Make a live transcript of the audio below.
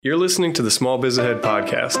You're listening to the Small Biz Ahead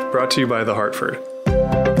podcast, brought to you by The Hartford.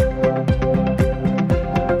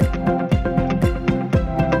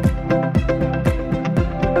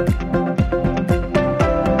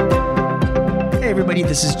 Hey everybody,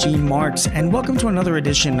 this is Gene Marks, and welcome to another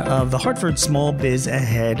edition of the Hartford Small Biz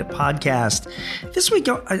Ahead podcast. This week,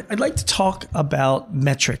 I'd like to talk about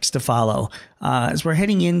metrics to follow. As we're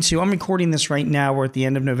heading into, I'm recording this right now, we're at the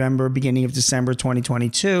end of November, beginning of December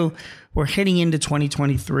 2022. We're heading into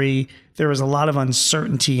 2023. There is a lot of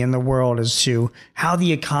uncertainty in the world as to how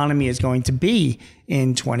the economy is going to be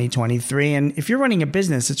in 2023. And if you're running a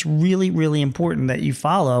business, it's really, really important that you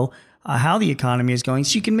follow how the economy is going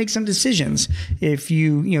so you can make some decisions. If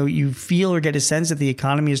you feel or get a sense that the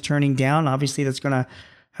economy is turning down, obviously that's going to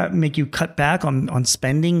make you cut back on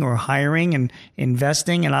spending or hiring and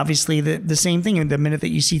investing. And obviously the same thing, the minute that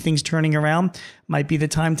you see things turning around might be the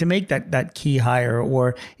time to make that key hire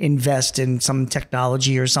or invest in some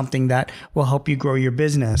technology or something that will help you grow your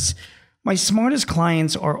business. My smartest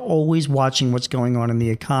clients are always watching what's going on in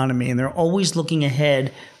the economy, and they're always looking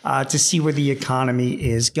ahead to see where the economy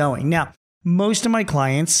is going. Now, most of my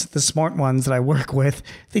clients, the smart ones that I work with,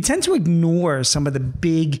 they tend to ignore some of the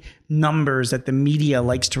big numbers that the media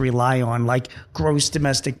likes to rely on, like gross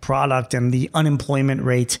domestic product and the unemployment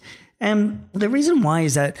rate. And the reason why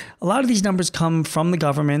is that a lot of these numbers come from the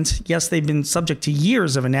government. Yes, they've been subject to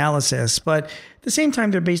years of analysis, but at the same time,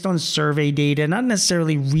 they're based on survey data, not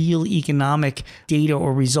necessarily real economic data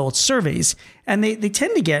or results surveys. And they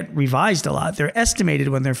tend to get revised a lot. They're estimated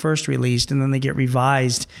when they're first released, and then they get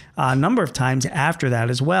revised a number of times after that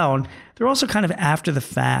as well. And they're also kind of after the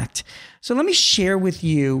fact. So let me share with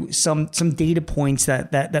you some data points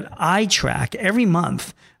that I track every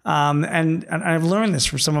month. And I've learned this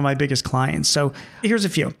from some of my biggest clients. So here's a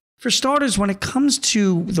few. For starters, when it comes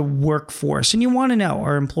to the workforce, and you want to know,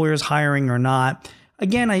 are employers hiring or not?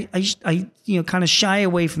 Again, I kind of shy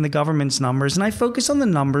away from the government's numbers, and I focus on the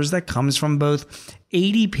numbers that comes from both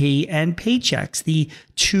ADP and Paychex, the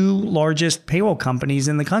two largest payroll companies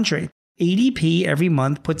in the country. ADP every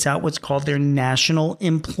month puts out what's called their National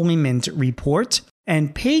Employment Report,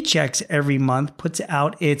 and Paychex every month puts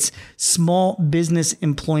out its Small Business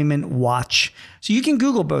Employment Watch. So you can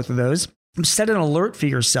Google both of those. Set an alert for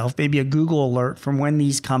yourself, maybe a Google alert from when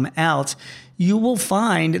these come out. You will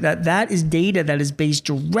find that is data that is based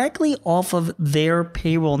directly off of their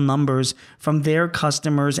payroll numbers from their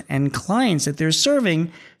customers and clients that they're serving.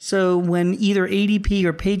 So when either ADP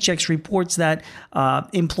or Paychex reports that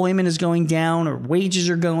employment is going down or wages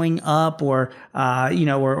are going up or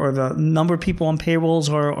the number of people on payrolls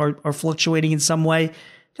are fluctuating in some way,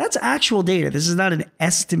 that's actual data. This is not an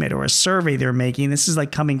estimate or a survey they're making. This is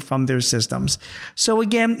like coming from their systems. So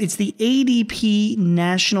again, it's the ADP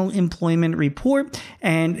National Employment Report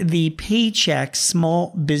and the Paychex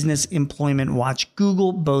Small Business Employment Watch.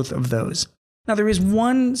 Google both of those. Now, there is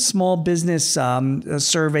one small business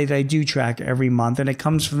survey that I do track every month, and it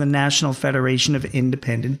comes from the National Federation of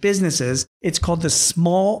Independent Businesses. It's called the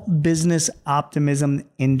Small Business Optimism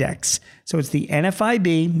Index. So it's the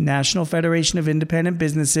NFIB, National Federation of Independent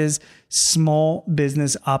Businesses, Small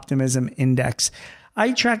Business Optimism Index.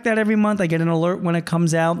 I track that every month. I get an alert when it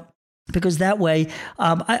comes out, because that way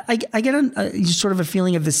I get sort of a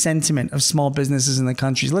feeling of the sentiment of small businesses in the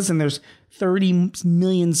country. Listen, there's 30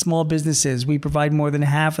 million small businesses. We provide more than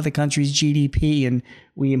half of the country's GDP, and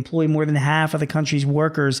we employ more than half of the country's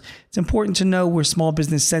workers. It's important to know where small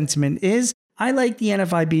business sentiment is. I like the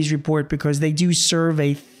NFIB's report because they do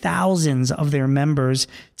survey thousands of their members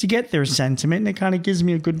to get their sentiment, and it kind of gives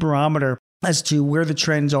me a good barometer as to where the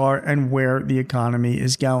trends are and where the economy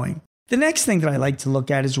is going. The next thing that I like to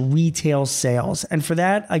look at is retail sales. And for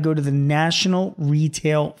that, I go to the National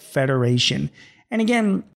Retail Federation. And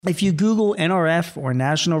again, if you Google NRF or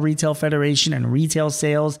National Retail Federation and retail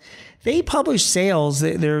sales, they publish sales,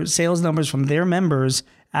 their sales numbers from their members,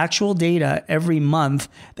 actual data every month.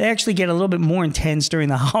 They actually get a little bit more intense during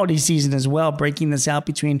the holiday season as well, breaking this out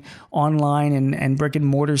between online and brick and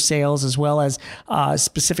mortar sales, as well as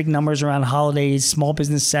specific numbers around holidays, Small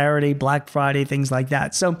Business Saturday, Black Friday, things like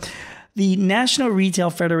that. So the National Retail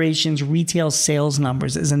Federation's retail sales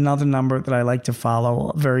numbers is another number that I like to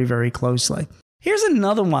follow very, very closely. Here's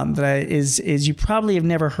another one that is you probably have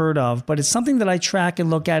never heard of, but it's something that I track and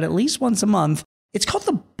look at least once a month. It's called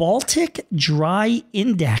the Baltic Dry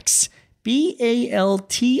Index.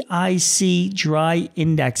 BALTIC Dry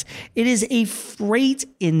Index. It is a freight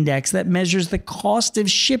index that measures the cost of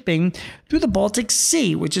shipping through the Baltic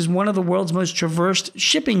Sea, which is one of the world's most traversed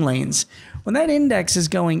shipping lanes. When that index is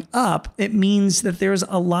going up, it means that there's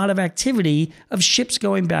a lot of activity of ships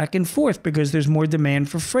going back and forth because there's more demand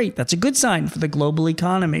for freight. That's a good sign for the global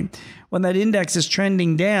economy. When that index is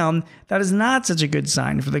trending down, that is not such a good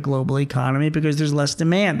sign for the global economy because there's less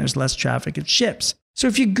demand, there's less traffic of ships. So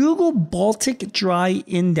if you Google Baltic Dry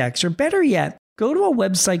Index, or better yet, go to a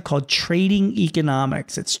website called Trading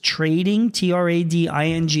Economics. It's trading,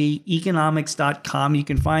 TRADING, economics.com. You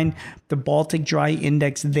can find the Baltic Dry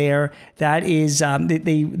Index there. That is, they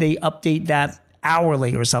update that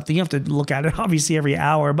hourly or something. You have to look at it obviously every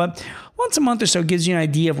hour, but once a month or so gives you an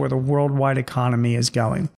idea of where the worldwide economy is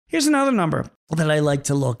going. Here's another number that I like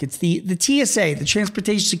to look. It's the TSA, the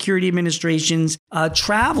Transportation Security Administration's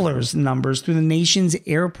travelers numbers through the nation's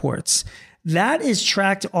airports. That is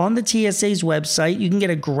tracked on the TSA's website. You can get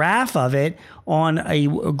a graph of it on a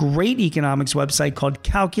great economics website called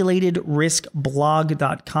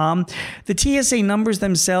calculatedriskblog.com. The TSA numbers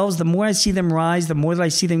themselves, the more I see them rise, the more that I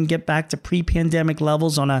see them get back to pre-pandemic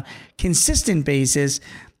levels on a consistent basis.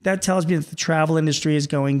 That tells me that the travel industry is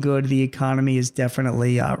going good. The economy is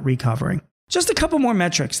definitely recovering. Just a couple more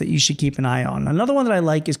metrics that you should keep an eye on. Another one that I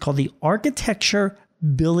like is called the Architecture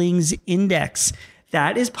Billings Index.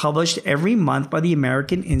 That is published every month by the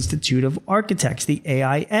American Institute of Architects, the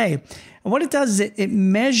AIA. And what it does is it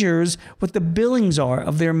measures what the billings are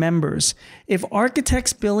of their members. If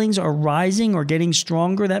architects' billings are rising or getting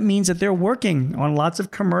stronger, that means that they're working on lots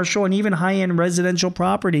of commercial and even high-end residential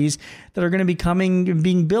properties that are going to be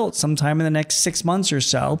being built sometime in the next 6 months or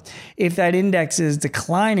so. If that index is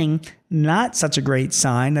declining, not such a great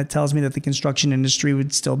sign. That tells me that the construction industry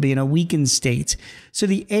would still be in a weakened state. So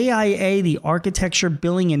the AIA, the Architecture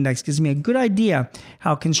Billing Index, gives me a good idea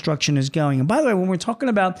how construction is going. And by the way, when we're talking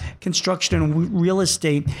about construction and real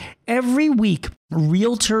estate, every week,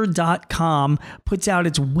 Realtor.com puts out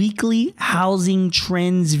its weekly housing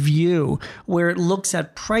trends view, where it looks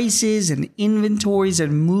at prices and inventories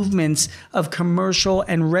and movements of commercial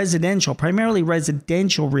and residential, primarily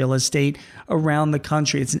residential real estate around the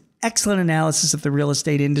country. It's an excellent analysis of the real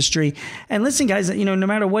estate industry. And listen, guys, no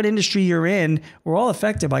matter what industry you're in, we're all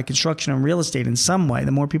affected by construction and real estate in some way.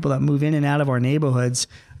 The more people that move in and out of our neighborhoods,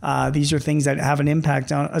 these are things that have an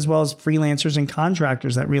impact on, as well as freelancers and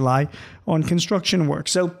contractors that rely on construction work.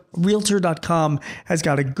 So Realtor.com has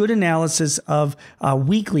got a good analysis of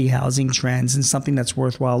weekly housing trends and something that's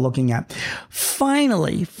worthwhile looking at.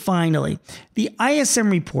 Finally, the ISM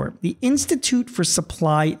report, the Institute for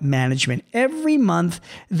Supply Management. Every month,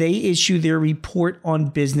 they issue their report on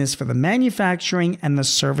business for the manufacturing and the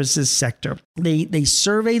services sector. They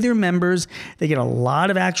survey their members. They get a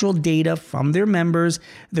lot of actual data from their members.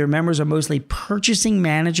 Their members are mostly purchasing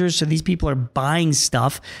managers, so these people are buying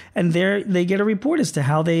stuff, and they get a report as to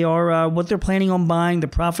how they are, what they're planning on buying, the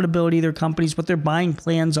profitability of their companies, what their buying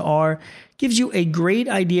plans are. Gives you a great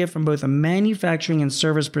idea from both a manufacturing and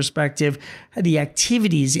service perspective, the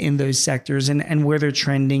activities in those sectors and where they're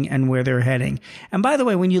trending and where they're heading. And by the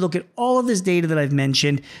way, when you look at all of this data that I've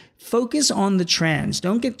mentioned, focus on the trends.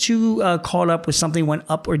 Don't get too caught up with something went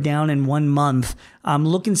up or down in 1 month.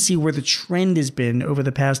 Look and see where the trend has been over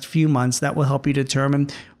the past few months. That will help you determine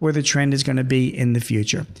where the trend is going to be in the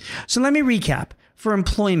future. So let me recap. For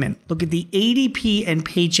employment, look at the ADP and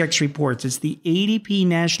Paychex reports. It's the ADP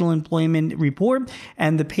National Employment Report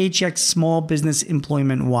and the Paychex Small Business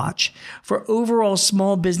Employment Watch. For overall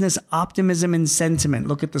small business optimism and sentiment,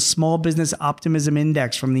 look at the Small Business Optimism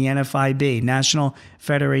Index from the NFIB, National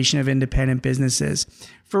Federation of Independent Businesses.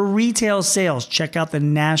 For retail sales, check out the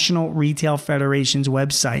National Retail Federation's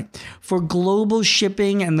website. For global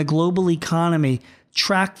shipping and the global economy,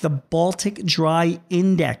 track the Baltic Dry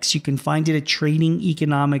Index. You can find it at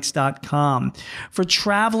tradingeconomics.com. For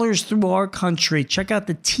travelers through our country, check out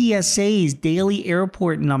the TSA's daily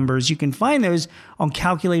airport numbers. You can find those on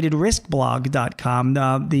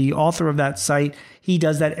calculatedriskblog.com. The author of that site, he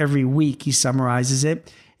does that every week. He summarizes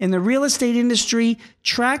it. In the real estate industry,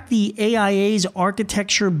 track the AIA's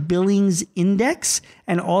Architecture Billings Index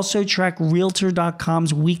and also track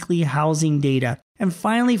Realtor.com's weekly housing data. And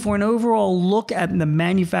finally, for an overall look at the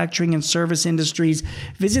manufacturing and service industries,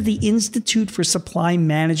 visit the Institute for Supply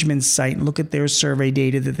Management site and look at their survey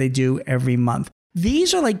data that they do every month.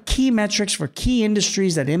 These are like key metrics for key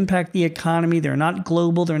industries that impact the economy. They're not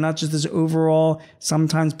global. They're not just this overall,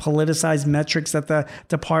 sometimes politicized metrics that the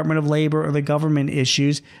Department of Labor or the government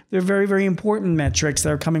issues. They're very, very important metrics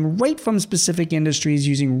that are coming right from specific industries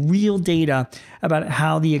using real data about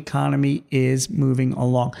how the economy is moving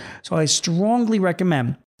along. So I strongly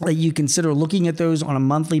recommend that you consider looking at those on a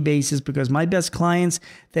monthly basis, because my best clients,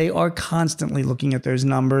 they are constantly looking at those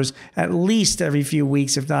numbers at least every few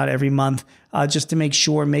weeks, if not every month, just to make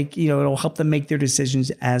sure, it'll help them make their decisions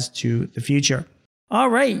as to the future. All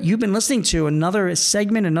right, you've been listening to another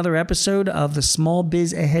segment, another episode of the Small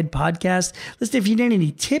Biz Ahead podcast. Listen, if you need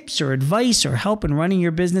any tips or advice or help in running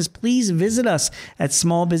your business, please visit us at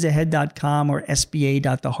smallbizahead.com or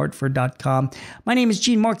sba.thehartford.com. My name is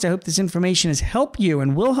Gene Marks. I hope this information has helped you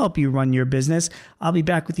and will help you run your business. I'll be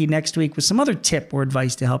back with you next week with some other tip or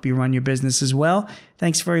advice to help you run your business as well.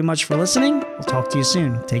 Thanks very much for listening. I'll talk to you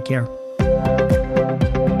soon. Take care.